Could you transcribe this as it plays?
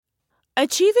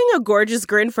Achieving a gorgeous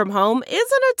grin from home isn't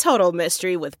a total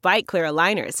mystery with Byte Clear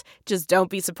aligners. Just don't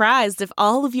be surprised if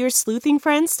all of your sleuthing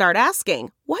friends start asking,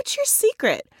 "What's your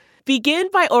secret?" Begin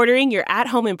by ordering your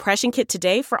at-home impression kit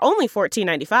today for only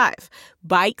 $14.95.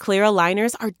 Byte Clear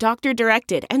aligners are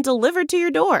doctor-directed and delivered to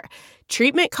your door.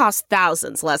 Treatment costs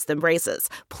thousands less than braces.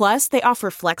 Plus, they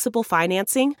offer flexible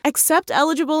financing, accept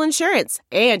eligible insurance,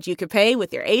 and you can pay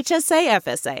with your HSA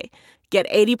FSA. Get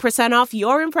 80% off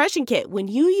your impression kit when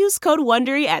you use code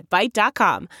WONDERY at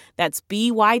Byte.com. That's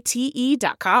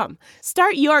BYTE.com.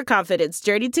 Start your confidence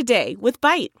journey today with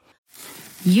Byte.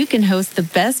 You can host the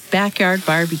best backyard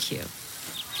barbecue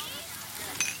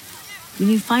when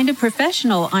you find a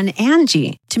professional on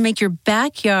Angie to make your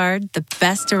backyard the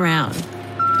best around.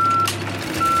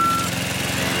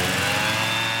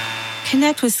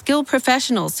 Connect with skilled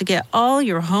professionals to get all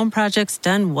your home projects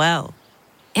done well.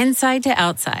 Inside to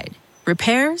outside,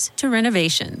 repairs to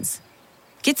renovations.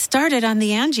 Get started on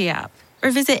the Angie app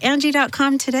or visit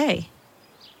Angie.com today.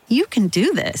 You can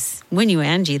do this when you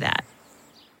Angie that.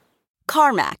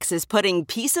 CarMax is putting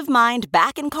peace of mind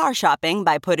back in car shopping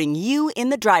by putting you in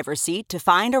the driver's seat to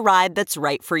find a ride that's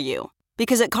right for you.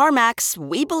 Because at CarMax,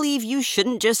 we believe you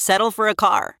shouldn't just settle for a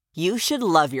car. You should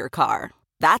love your car.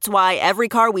 That's why every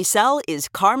car we sell is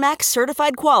CarMax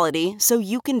certified quality, so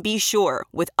you can be sure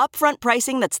with upfront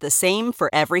pricing that's the same for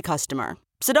every customer.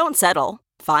 So don't settle.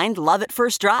 Find love at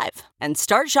first drive and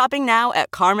start shopping now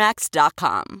at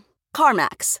CarMax.com.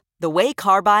 CarMax, the way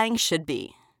car buying should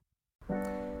be.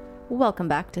 Welcome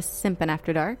back to Simpin'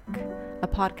 After Dark, a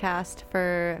podcast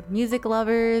for music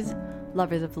lovers,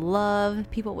 lovers of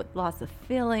love, people with lots of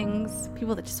feelings,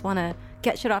 people that just want to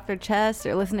get shit off their chest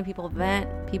or listen to people vent,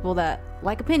 people that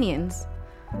like opinions.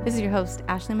 This is your host,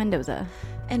 Ashley Mendoza.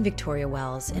 And Victoria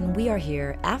Wells, and we are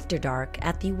here after dark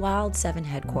at the Wild 7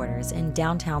 headquarters in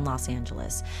downtown Los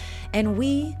Angeles. And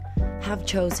we have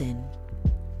chosen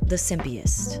the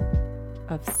simpiest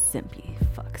Of simpy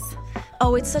fucks.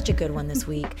 Oh, it's such a good one this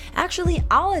week. Actually,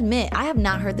 I'll admit, I have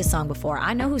not heard this song before.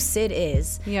 I know who Sid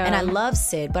is, and I love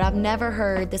Sid, but I've never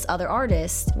heard this other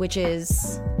artist, which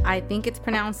is... I think it's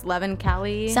pronounced Levin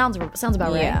Kelly. Sounds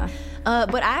about right. Yeah.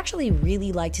 But I actually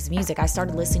really liked his music. I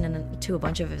started listening to a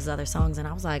bunch of his other songs, and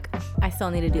I was like... I still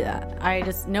need to do that. I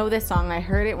just know this song. I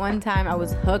heard it one time. I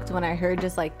was hooked when I heard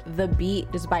just like the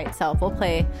beat just by itself. We'll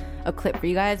play a clip for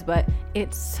you guys, but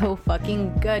it's so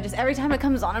fucking good. Just every time it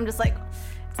comes on, I'm just like...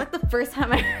 It's like the first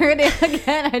time I heard it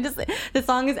again. The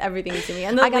song is everything to me.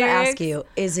 And I gotta ask you,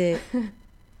 is it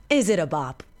a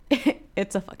bop?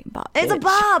 It's a fucking bop. It's a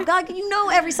bop. God, you know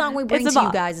every song we bring to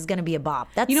you guys is gonna be a bop.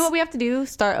 You know what we have to do?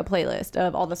 Start a playlist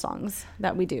of all the songs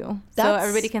that we do, so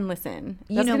everybody can listen.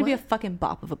 That's gonna be a fucking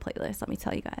bop of a playlist. Let me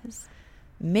tell you guys.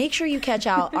 Make sure you catch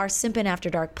out our Simpin' After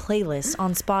Dark playlist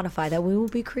on Spotify that we will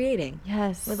be creating.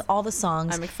 Yes, with all the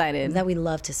songs. I'm excited that we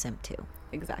love to simp to.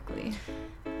 Exactly.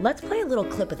 Let's play a little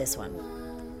clip of this one.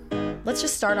 Let's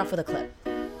just start off with a clip.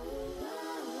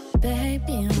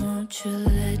 Baby, won't you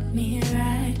let me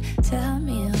ride? Tell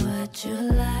me what you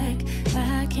like.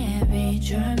 I can't read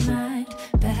your mind,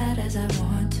 bad as I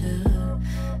want to.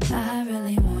 I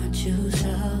really want you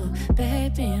so.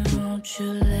 Baby, won't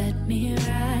you let me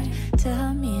ride?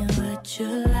 Tell me what you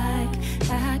like.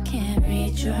 I can't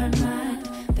read your mind,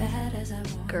 bad as I want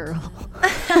to. Girl.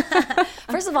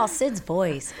 First of all, Sid's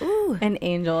voice. Ooh. An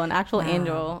angel, an actual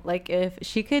angel. Like, if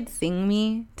she could sing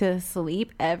me to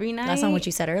sleep every night. That's not what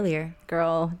you said earlier.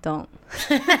 Girl, don't.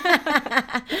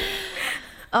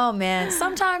 Oh, man.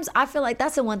 Sometimes I feel like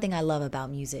that's the one thing I love about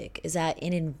music is that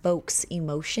it invokes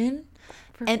emotion.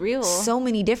 For and real. So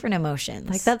many different emotions.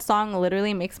 Like, that song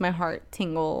literally makes my heart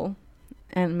tingle.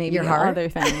 And maybe your heart? Other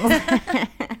things.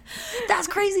 That's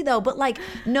crazy though. But like,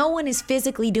 no one is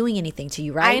physically doing anything to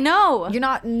you, right? I know. You're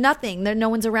not nothing. No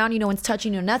one's around you. No one's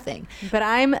touching you. Nothing. But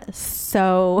I'm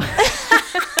so.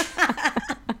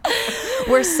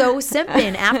 We're so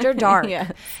simpin' after dark.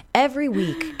 Yes. Every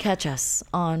week, catch us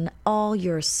on all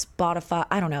your Spotify.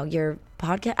 I don't know your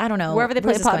podcast. I don't know wherever they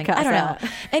play podcasts. I don't know.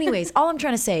 Anyways, all I'm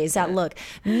trying to say is that look,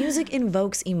 music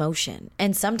invokes emotion,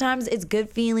 and sometimes it's good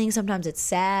feeling, sometimes it's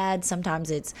sad,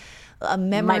 sometimes it's a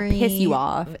memory. Might piss you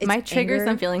off. It might trigger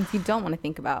some feelings you don't want to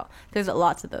think about. There's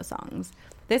lots of those songs.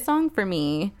 This song for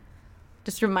me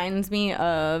just reminds me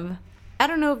of, I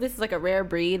don't know if this is like a rare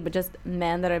breed, but just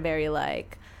men that are very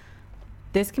like,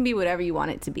 this can be whatever you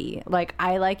want it to be. Like,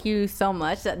 I like you so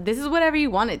much that this is whatever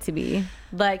you want it to be.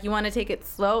 Like, you want to take it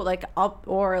slow, like up,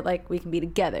 or like we can be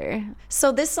together.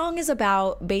 So this song is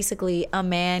about basically a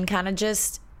man kind of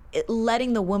just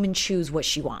letting the woman choose what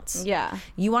she wants. Yeah.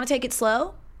 You want to take it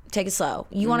slow? take it slow.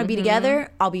 You want to be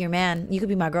together? I'll be your man. You could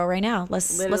be my girl right now.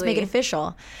 Let's make Literally. it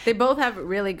official. They both have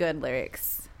really good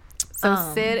lyrics. So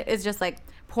Sid is just like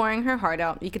pouring her heart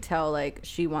out. You could tell like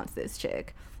she wants this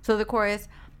chick. So the chorus,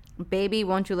 baby,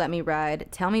 won't you let me ride?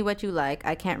 Tell me what you like.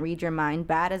 I can't read your mind.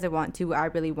 Bad as I want to, I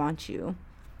really want you.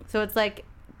 So it's like,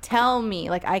 tell me,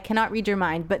 like, I cannot read your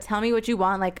mind, but tell me what you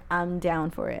want. Like, I'm down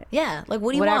for it. Yeah, like,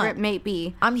 what do you Whatever want? it may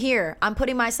be. I'm here. I'm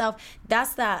putting myself.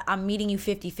 That's that. I'm meeting you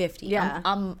 50-50. Yeah.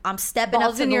 I'm stepping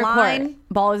Balls up to in the your line. court.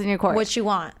 Ball is in your court. What you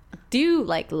want? Do you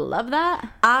like love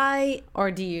that,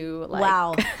 or do you like?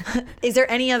 Wow. Is there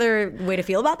any other way to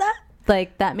feel about that?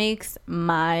 Like that makes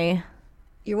my.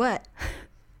 You're what?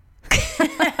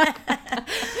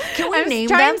 Can we I'm name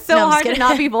trying them? so No, I'm hard just to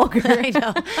not be vulgar. I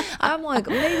know. I'm like,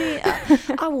 maybe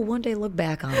I will one day look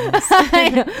back on this.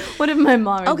 What if my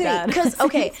mom or Okay, dad? because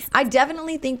I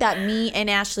definitely think that me and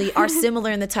Ashley are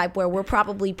similar in the type where we're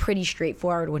probably pretty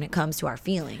straightforward when it comes to our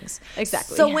feelings.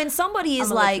 Exactly. So when somebody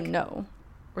is I'ma let like, you know,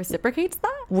 reciprocates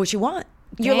that. "What you want?"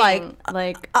 You're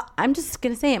like, I'm just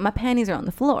gonna say it. My panties are on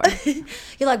the floor.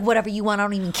 you're like, "Whatever you want. I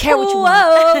don't even care what you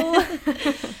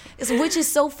want." Which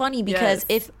is so funny because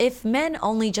if men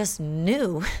only just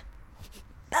knew,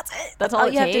 that's it. That's all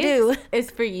you have to do. is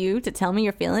for you to tell me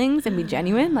your feelings and be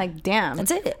genuine. Like, damn,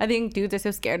 That's it. I think dudes are so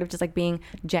scared of just like being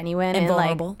genuine And and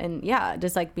vulnerable. like, and yeah,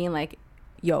 just like being like,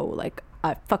 yo, like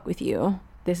I fuck with you.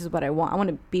 This is what I want. I want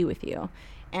to be with you.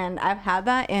 And I've had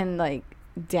that, and like,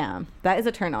 damn, that is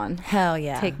a turn on. Hell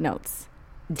yeah. Take notes.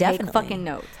 Definitely. Take fucking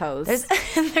notes, hoes.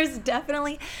 There's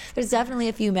definitely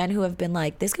a few men who have been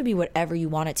like, this could be whatever you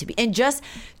want it to be, and just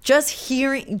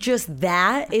hearing just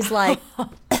that is like,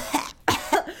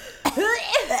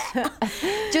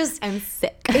 just I'm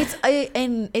sick.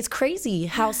 and it's crazy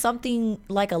how something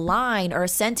like a line or a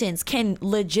sentence can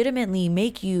legitimately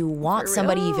make you want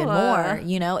somebody even more.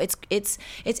 You know, it's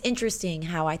interesting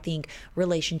how I think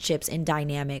relationships and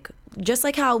dynamic, just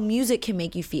like how music can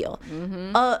make you feel.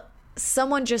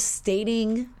 Someone just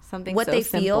stating Something what so they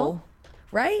feel, simple.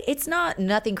 right? It's not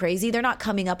nothing crazy. They're not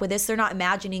coming up with this. They're not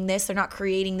imagining this. They're not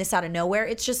creating this out of nowhere.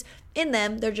 It's just in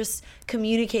them. They're just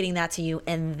communicating that to you,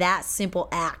 and that simple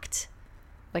act.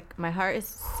 Like, my heart is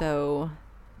so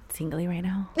tingly right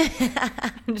now.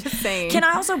 I'm just saying. Can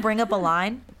I also bring up a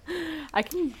line? I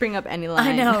can bring up any line.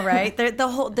 I know, right?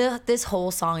 This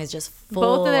whole song is just full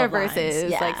Both of their of lines.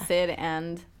 verses, Yeah. like Sid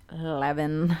and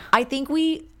Levin. I think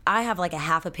I have like a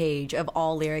half a page of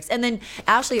all lyrics, and then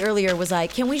Ashley earlier was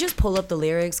like, "Can we just pull up the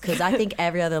lyrics? Because I think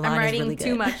every other line I'm is writing really good."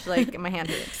 too much, like my hand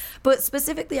hurts. But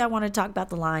specifically, I want to talk about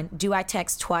the line, "Do I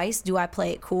text twice? Do I play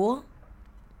it cool?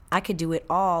 I could do it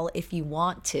all if you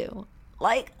want to."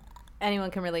 Like,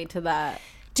 Anyone can relate to that.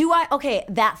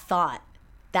 that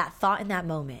thought in that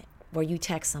moment where you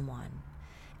text someone,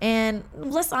 and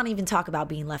let's not even talk about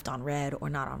being left on red or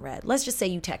not on red. Let's just say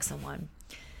you text someone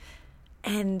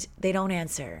and they don't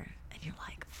answer, and you're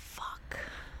like, fuck.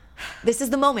 This is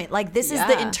the moment. Like, this is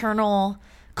the Yeah. internal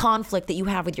conflict that you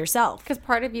have with yourself. Because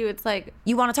part of you, it's like,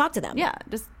 You want to talk to them. yeah,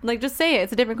 just say it.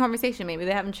 It's a different conversation. Maybe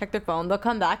they haven't checked their phone. They'll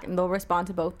come back and they'll respond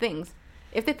to both things.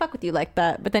 If they fuck with you like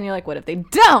that, but then you're like, what if they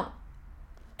don't?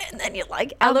 And then you're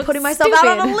like, I I'm look putting myself out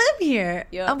on a stupid. limb here.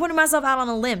 Yep. I'm putting myself out on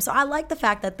a limb. So I like the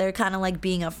fact that they're kind of like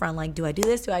being upfront, like, do I do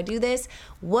this? Do I do this?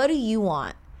 What do you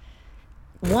want?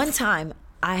 One time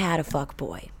I had a fuck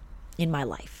boy in my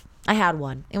life. I had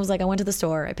one. It was like I went to the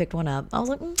store, I picked one up. I was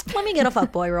like, let me get a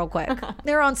fuck boy real quick.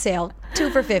 They're on sale,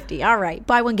 2 for $50. All right,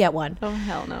 buy one, get one. Oh,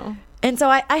 hell no. And so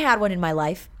I had one in my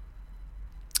life.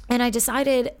 And I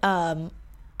decided, I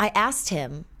asked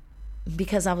him,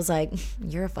 because I was like,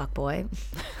 you're a fuck boy.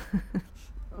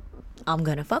 I'm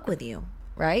going to fuck with you,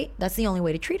 right? That's the only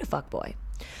way to treat a fuck boy.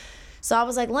 So I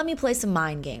was like, let me play some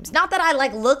mind games. Not that I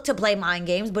like look to play mind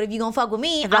games, but if you're going to fuck with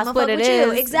me, I'm that's going to what fuck it with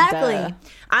you. is, Exactly. duh.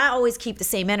 I always keep the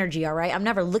same energy, all right? I'm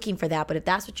never looking for that, but if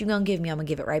that's what you're going to give me, I'm going to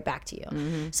give it right back to you.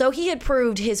 Mm-hmm. So he had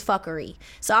proved his fuckery.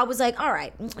 So I was like, all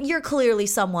right, you're clearly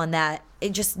someone that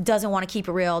it just doesn't want to keep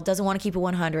it real, doesn't want to keep it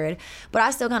 100, but I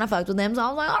still kind of fucked with him. So I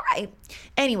was like, all right.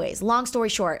 Anyways, long story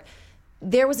short,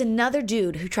 there was another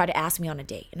dude who tried to ask me on a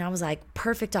date, and I was like,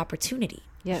 perfect opportunity.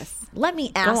 Yes. Let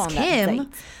me on ask that him. date.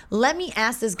 Let me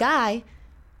ask this guy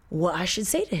what I should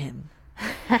say to him.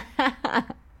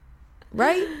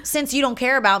 Right? Since you don't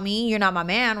care about me, you're not my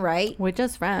man, right? We're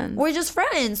just friends. We're just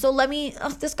friends. So let me,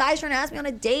 if this guy's trying to ask me on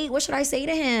a date, what should I say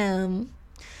to him?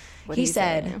 What He did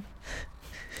said,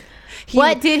 say?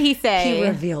 What did he He say?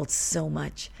 revealed so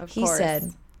much. He course.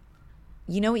 said,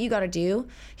 you know what you got to do?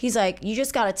 He's like, you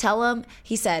just got to tell him.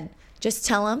 He said, just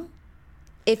tell him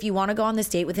if you want to go on this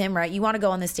date with him, right? You want to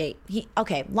go on this date.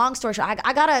 Long story short, I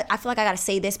feel like I gotta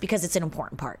say this because it's an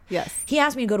important part. Yes. He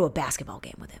asked me to go to a basketball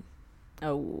game with him.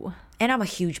 Oh. And I'm a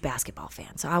huge basketball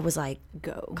fan. So I was like,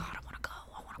 Go. God, I want to go.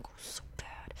 I want to go so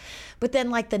bad. But then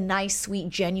like the nice, sweet,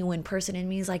 genuine person in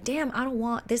me is like, damn, I don't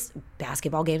want this.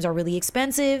 Basketball games are really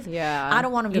expensive. Yeah. I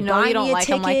don't want him to You know buy you don't me a like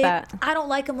him ticket. like that. I don't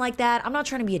like him like that. I'm not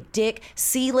trying to be a dick.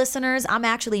 See, listeners, I'm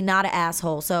actually not an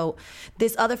asshole. So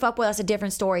this other fuckboy, that's a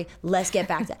different story. Let's get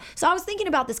back to that. So I was thinking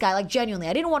about this guy, like genuinely.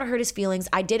 I didn't want to hurt his feelings.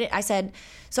 I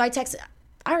texted.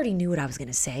 I already knew what I was going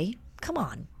to say. Come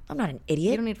on. I'm not an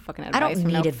idiot. You don't need fucking advice. I don't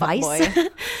from need no advice. fuckboy.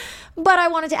 But I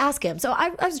wanted to ask him. So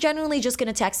I was genuinely just going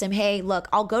to text him, hey, look,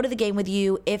 I'll go to the game with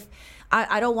you. If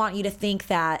I don't want you to think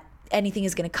that anything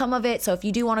is going to come of it. So if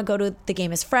you do want to go to the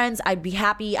game as friends, I'd be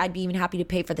happy. I'd be even happy to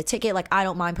pay for the ticket. Like, I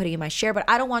don't mind putting in my share, but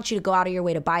I don't want you to go out of your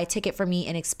way to buy a ticket for me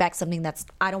and expect something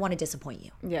I don't want to disappoint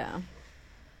you. Yeah.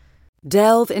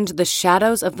 Delve into the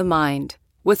shadows of the mind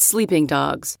with Sleeping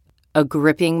Dogs, a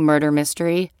gripping murder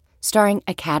mystery starring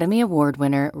Academy Award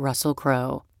winner Russell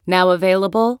Crowe. Now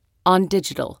available on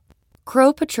digital.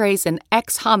 Crowe portrays an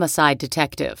ex-homicide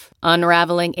detective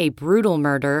unraveling a brutal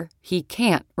murder he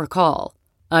can't recall.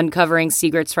 Uncovering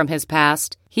secrets from his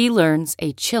past, he learns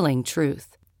a chilling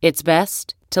truth. It's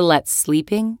best to let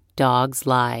sleeping dogs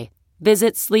lie.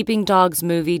 Visit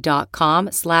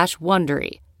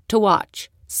sleepingdogsmovie.com/Wondery to watch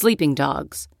Sleeping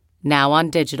Dogs, now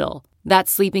on digital.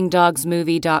 That's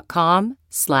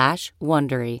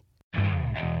sleepingdogsmovie.com/Wondery.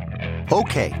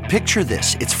 Okay, picture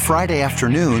this. It's Friday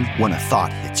afternoon when a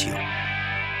thought hits you.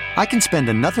 I can spend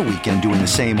another weekend doing the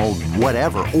same old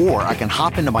whatever, or I can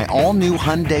hop into my all-new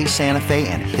Hyundai Santa Fe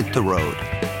and hit the road.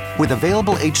 With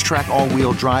available H-Track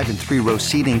all-wheel drive and 3-row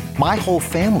seating, my whole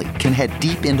family can head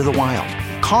deep into the wild.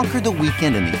 Conquer the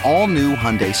weekend in the all-new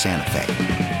Hyundai Santa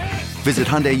Fe. Visit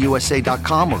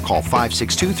HyundaiUSA.com or call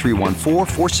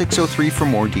 562-314-4603 for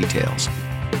more details.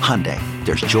 Hyundai,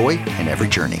 there's joy in every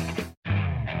journey.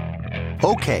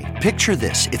 Okay, picture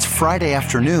this. It's Friday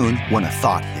afternoon when a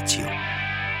thought hits you.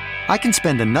 I can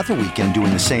spend another weekend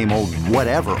doing the same old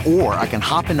whatever, or I can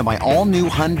hop into my all-new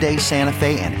Hyundai Santa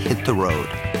Fe and hit the road.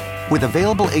 With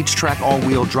available H-Track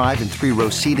all-wheel drive and 3-row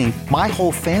seating, my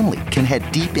whole family can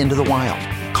head deep into the wild.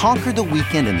 Conquer the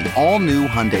weekend in the all-new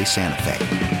Hyundai Santa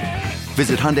Fe.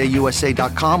 Visit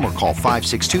HyundaiUSA.com or call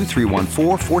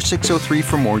 562-314-4603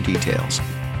 for more details.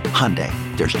 Hyundai,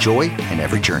 there's joy in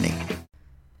every journey.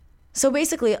 So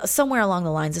basically, somewhere along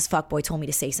the lines, this fuckboy told me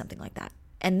to say something like that.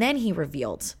 And then he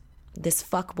revealed this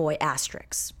fuckboy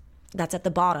asterisk that's at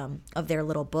the bottom of their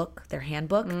little book, their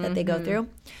handbook that they go through.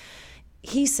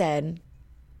 He said,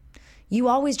 you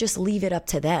always just leave it up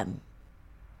to them.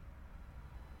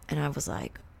 And I was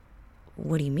like,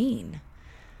 what do you mean?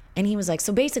 And he was like,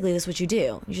 so basically this is what you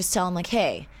do. You just tell them like,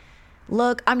 hey,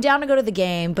 look, I'm down to go to the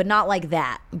game, but not like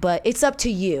that. But it's up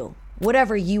to you.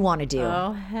 Whatever you want to do.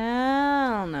 Oh,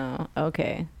 hell no.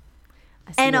 Okay.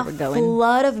 I see And where a we're going.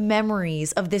 flood of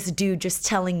memories of this dude just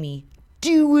telling me,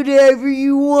 do whatever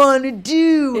you want to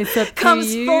do. It's up to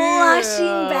comes you.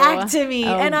 flashing back to me.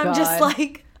 Oh, and I'm just God.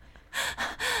 like,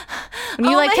 When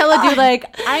you oh like my tell a dude God.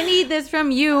 like, I need this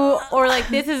from you, or like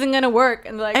this isn't gonna work,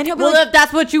 and they're like, And he'll be well, like, if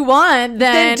that's what you want,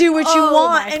 then do what you oh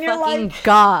want. my And you're fucking like,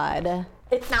 God.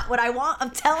 it's not what I want. I'm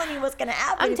telling you what's going to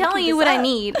happen. I'm if telling keep you this what I up.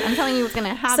 need. I'm telling you what's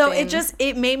gonna happen. So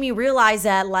it made me realize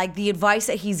that like the advice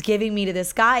that he's giving me to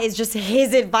this guy is just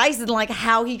his advice and like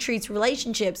how he treats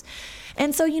relationships.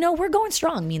 And so, we're going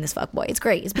strong, me and this fuckboy. It's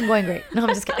great. It's been going great. No, I'm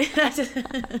just kidding.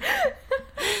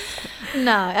 He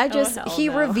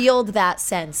no. revealed that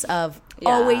sense of Yeah.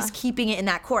 always keeping it in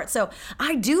that court. So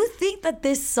I do think that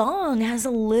this song has a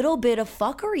little bit of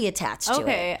fuckery attached to it.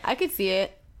 Okay, I could see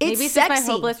it. It's Maybe it's just sexy.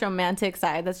 my hopeless romantic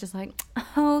side that's just like,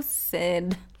 oh,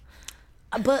 Sid.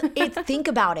 But think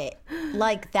about it.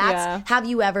 Like Yeah. have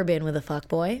you ever been with a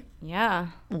fuckboy? Yeah,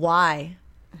 Why?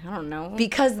 I don't know.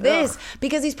 Because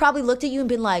he's probably looked at you and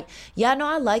been like, yeah, no,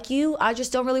 I like you. I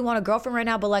just don't really want a girlfriend right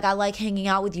now, but like I like hanging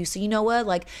out with you. So you know what?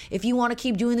 Like if you want to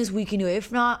keep doing this, we can do it. If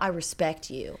not, I respect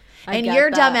you. And get your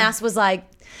that. dumbass was like,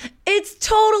 it's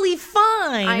totally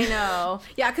fine. I know.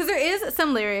 Yeah, because there is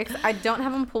some lyrics. I don't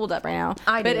have them pulled up right now.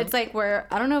 I But do. it's like where,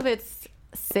 I don't know if it's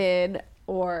Sid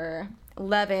or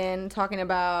Levin talking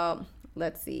about,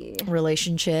 let's see,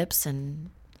 Relationships and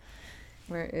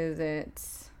where is it?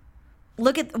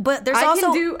 but there's I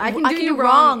also can do you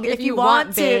wrong if you want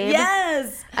to. babe.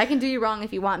 Yes. I can do you wrong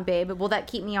if you want, babe, but will that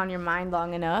keep me on your mind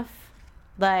long enough?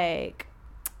 Like,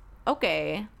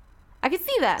 okay. I could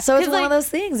see that. So it's 'Cause, one like, of those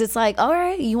things. It's like, all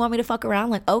right, you want me to fuck around?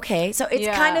 Like, okay. So it's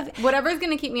yeah, kind of whatever's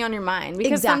gonna keep me on your mind,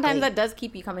 because Exactly. sometimes that does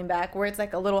keep you coming back, where it's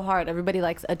like a little hard. Everybody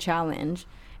likes a challenge,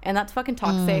 And that's fucking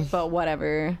toxic, but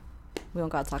whatever. We don't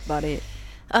gotta talk about it.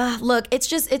 Look, it's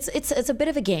just it's a bit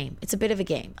of a game. It's a bit of a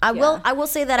game. I will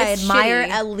say that It's I admire shitty.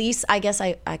 at least. I guess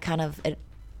I kind of.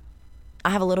 I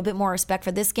have a little bit more respect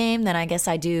for this game than I guess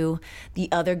I do the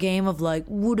other game of like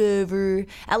whatever.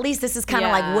 At least this is kind of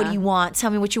like, what do you want?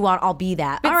 Tell me what you want. I'll be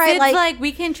that. But All right, Sid's like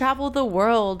we can travel the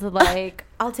world. Like,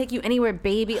 I'll take you anywhere,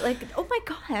 baby. Like, oh my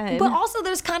God. but also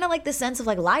there's kind of like the sense of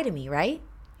like lie to me, right?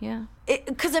 yeah.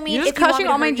 Because I mean, You're just if you want crushing me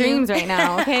to all my hurt you- dreams right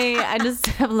now, okay? I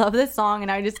just love this song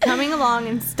and I'm just coming along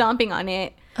and stomping on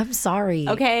it. I'm sorry.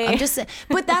 Okay. I'm just saying,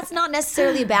 but that's not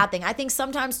necessarily a bad thing. I think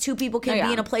sometimes two people can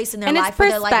be in a place in their And life where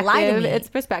they're like, lie to me. It's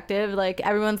perspective. Like,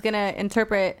 everyone's going to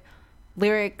interpret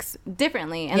lyrics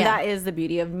differently. And that is the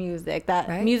beauty of music.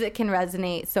 That music can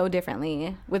resonate so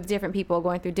differently with different people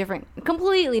going through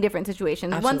completely different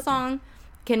situations. Absolutely. One song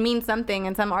can mean something,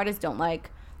 and some artists don't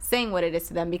like saying what it is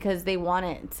to them because they want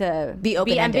it to Be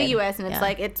open-ended. ambiguous. And it's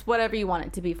like, it's whatever you want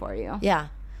it to be for you. Yeah.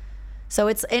 So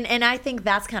it's and I think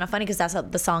that's kind of funny because that's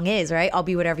what the song is, right? I'll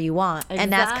be whatever you want, and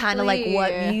that's kind of like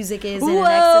what music is.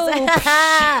 Whoa. In an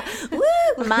ecstasy.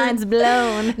 Woo! Mind's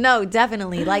blown. No,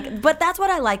 definitely. Like, but that's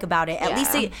what I like about it.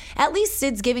 At least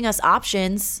Sid's giving us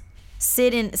options.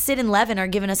 Sid and Levin are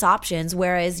giving us options,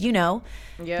 whereas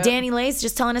Danny Lay's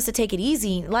just telling us to take it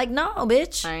easy. Like, no,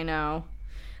 bitch. I know.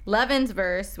 Levin's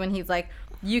verse when he's like,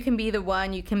 "You can be the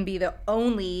one, you can be the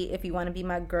only if you want to be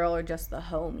my girl or just the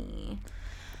homie."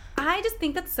 I just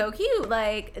think that's so cute.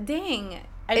 Like, dang.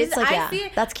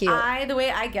 That's cute. The way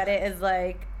I get it is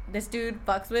like, this dude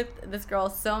fucks with this girl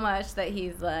so much that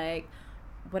he's like,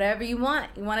 whatever you want.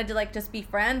 You wanted to like just be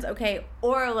friends, okay?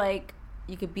 Or like,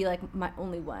 you could be like my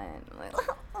only one. Like,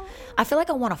 I feel like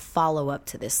I want to follow up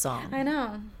to this song. I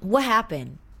know. What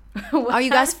happened? Are you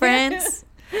guys friends?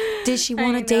 Did she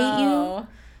want to date you?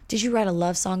 Did you write a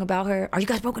love song about her? Are you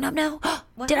guys broken up now?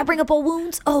 Did I bring up old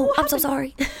wounds? Oh, I'm so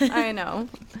sorry. I know.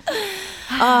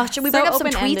 Should we bring up some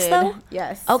tweets though?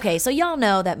 Yes. Okay, so y'all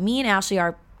know that me and Ashley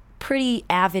are pretty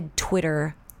avid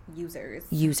Twitter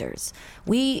users.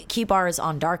 We keep ours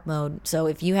on dark mode, so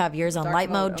if you have yours on Dark light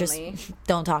mode mode, just only.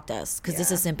 don't talk to us because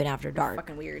this is simping after dark.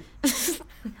 Fucking weird.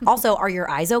 Also, are your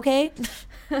eyes okay?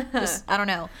 I don't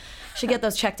know. Should get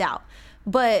those checked out.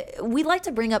 But we like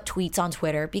to bring up tweets on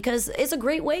Twitter because it's a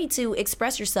great way to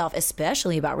express yourself,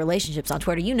 especially about relationships on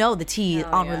Twitter. You know the tea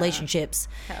on relationships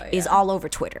is all over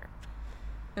Twitter.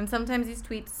 And sometimes these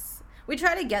tweets, we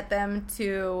try to get them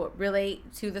to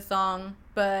relate to the song,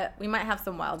 but we might have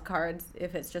some wild cards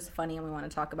if it's just funny and we want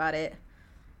to talk about it.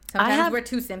 Sometimes we're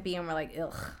too simpy and we're like,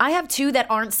 ugh. I have two that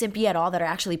aren't simpy at all that are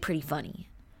actually pretty funny.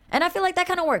 And I feel like that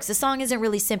kind of works. The song isn't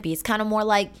really simpy. It's kind of more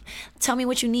like, tell me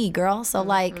what you need, girl. So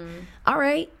like, all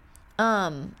right.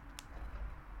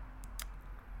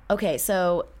 Okay,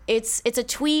 so it's a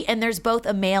tweet and there's both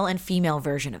a male and female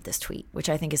version of this tweet, which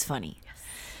I think is funny. Yes.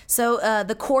 So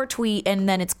the core tweet, and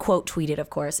then it's quote tweeted, of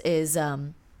course, is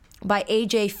by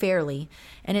AJ Fairley.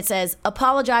 And it says,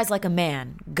 apologize like a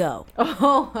man, go.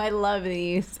 Oh, I love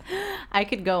these. I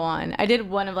could go on. I did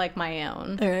one of like my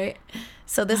own. All right.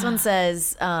 So this one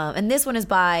says, and this one is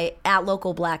by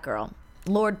 @LocalBlackGirl.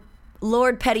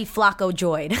 Lord Petty Flacco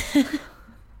Joyed.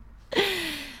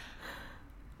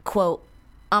 Quote,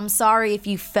 I'm sorry if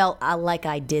you felt like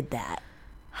I did that.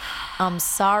 I'm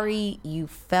sorry you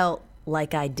felt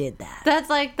like I did that. That's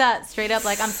like that straight up,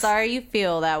 like, I'm sorry you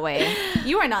feel that way.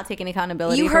 You are not taking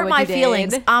accountability You for hurt what my you did.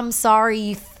 feelings. I'm sorry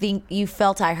you think you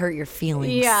felt I hurt your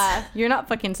feelings. Yeah, you're not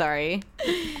fucking sorry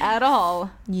at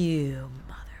all. You.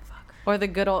 Or the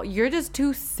good old, you're just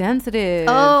too sensitive.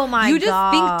 Oh my God. You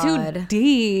just think too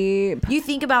deep. You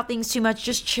think about things too much.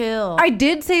 Just chill. I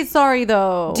did say sorry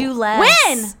though. Do less.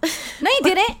 When? No, you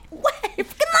didn't. When? You're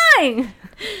fucking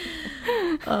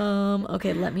lying.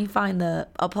 Okay, let me find the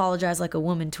apologize like a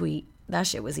woman tweet. That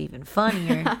shit was even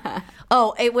funnier.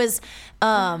 Oh, it was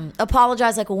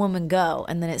apologize like a woman, go.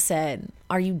 And then it said,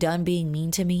 are you done being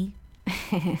mean to me?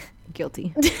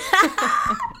 Guilty.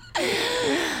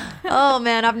 Oh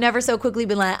man, I've never so quickly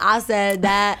been like, I said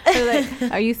that.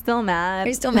 Are you still mad? Are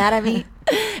you still mad at me?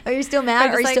 Are you still mad?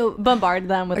 Or Are you just, still bombard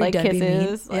them with Are you like done being mean?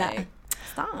 kisses? Yeah. Like,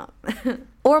 stop.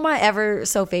 Or my ever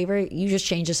so favorite, you just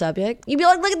change the subject. You be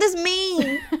like, look at this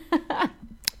meme.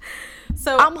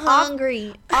 So I'm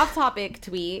hungry. Off topic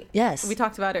tweet. Yes. We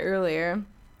talked about it earlier.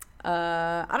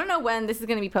 I don't know when this is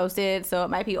going to be posted, so it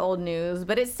might be old news,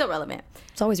 but it's still relevant.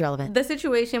 It's always relevant. The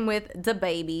situation with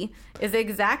DaBaby is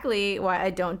exactly why I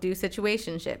don't do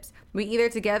situationships. We either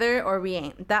together or we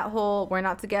ain't. That whole we're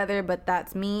not together, but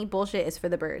that's me bullshit is for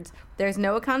the birds. There's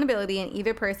no accountability, and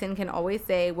either person can always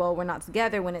say, well, we're not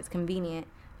together when it's convenient.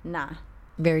 Nah.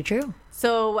 Very true.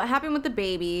 So what happened with the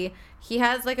baby? He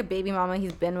has like a baby mama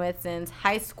he's been with since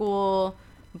high school.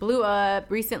 Blew up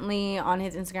recently on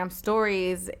his Instagram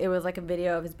stories. It was like a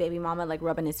video of his baby mama like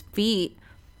rubbing his feet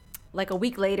like a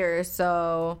week later.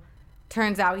 So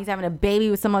turns out he's having a baby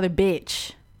with some other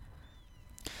bitch.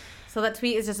 So that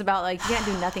tweet is just about like, you can't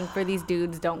do nothing for these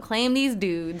dudes. Don't claim these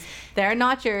dudes. They're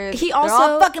not yours. They're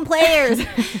all fucking players.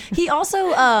 He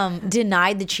also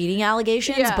denied the cheating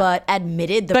allegations, but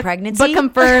admitted the pregnancy. But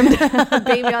confirmed a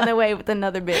baby on the way with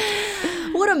another bitch.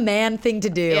 What a man thing to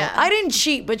do. Yeah. I didn't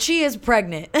cheat, but she is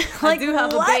pregnant. Like, I do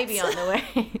have a baby on the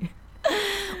way.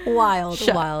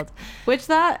 Wild. Which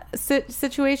that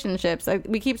situationships. Like,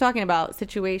 we keep talking about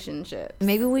situationships.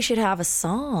 Maybe we should have a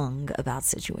song about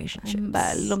situationships.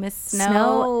 By Little Miss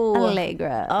Snow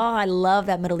Allegra. Oh, I love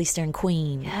that Middle Eastern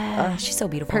queen. Oh, she's so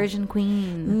beautiful. Persian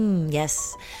queen.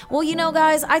 Yes. Well, you know,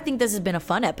 guys, I think this has been a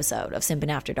fun episode of Simpin'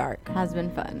 After Dark. Has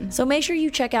been fun. So make sure you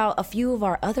check out a few of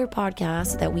our other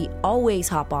podcasts that we always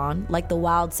hop on, like the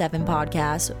Wild 7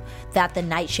 podcast that the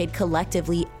Nightshade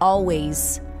collectively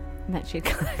always... Nightshade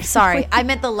Collective. Sorry, I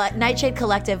meant the Nightshade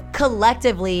Collective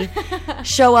collectively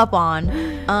show up on.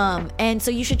 And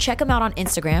so you should check them out on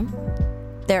Instagram.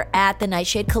 They're at the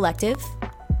Nightshade Collective.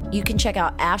 You can check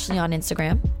out Ashley on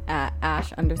Instagram. At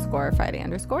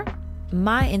Ash_Friday_.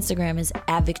 My Instagram is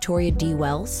at Victoria D.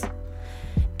 Wells.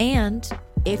 And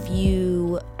if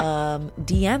you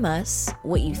DM us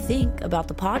what you think about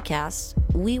the podcast,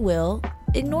 we will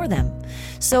ignore them.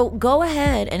 So go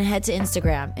ahead and head to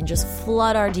Instagram and just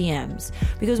flood our DMs,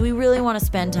 because we really want to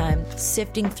spend time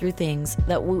sifting through things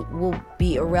that will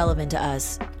be irrelevant to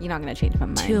us. You're not going to change my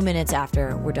mind. 2 minutes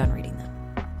after we're done reading them.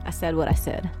 I said what I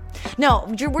said. No,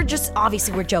 we're just,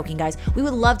 obviously we're joking, guys. We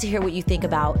would love to hear what you think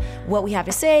about what we have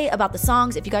to say about the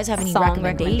songs. If you guys have any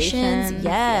recommendations,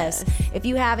 yes. If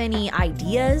you have any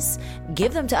ideas,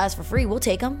 give them to us for free. We'll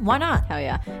take them. Why not? Hell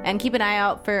yeah. And keep an eye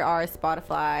out for our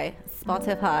Spotify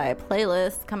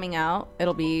playlist coming out.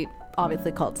 It'll be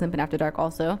obviously called Simpin' After Dark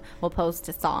also. We'll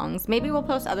post songs. Maybe we'll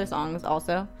post other songs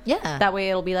also. Yeah. That way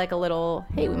it'll be like a little,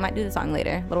 hey, we might do the song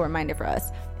later. Little reminder for us.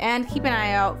 And keep an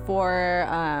eye out for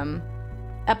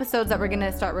episodes that we're going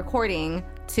to start recording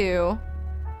too.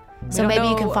 So maybe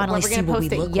you can finally see what we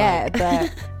look like.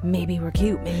 But maybe we're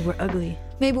cute. Maybe we're ugly.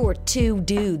 Maybe we're two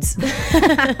dudes.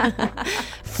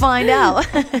 Find out.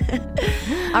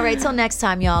 All right, till next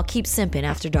time, y'all. Keep simping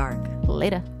after dark.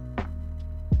 Later.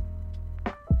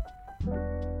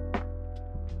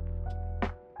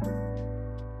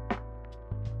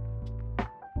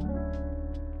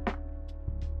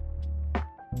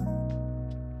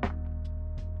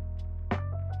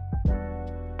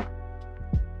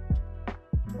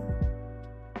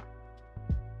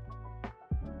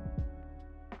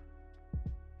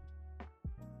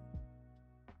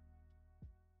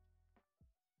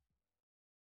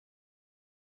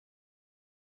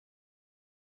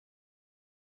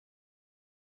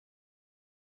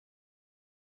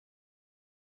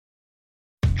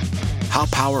 How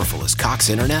powerful is Cox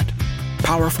Internet?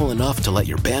 Powerful enough to let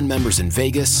your band members in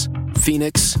Vegas,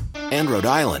 Phoenix, and Rhode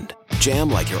Island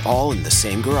jam like you're all in the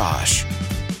same garage.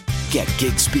 Get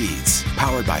gig speeds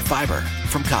powered by fiber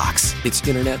from Cox. It's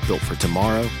internet built for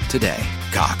tomorrow, today.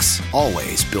 Cox,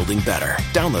 always building better.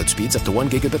 Download speeds up to 1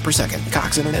 gigabit per second.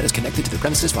 Cox Internet is connected to the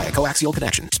premises via coaxial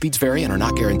connection. Speeds vary and are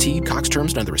not guaranteed. Cox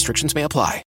terms and other restrictions may apply.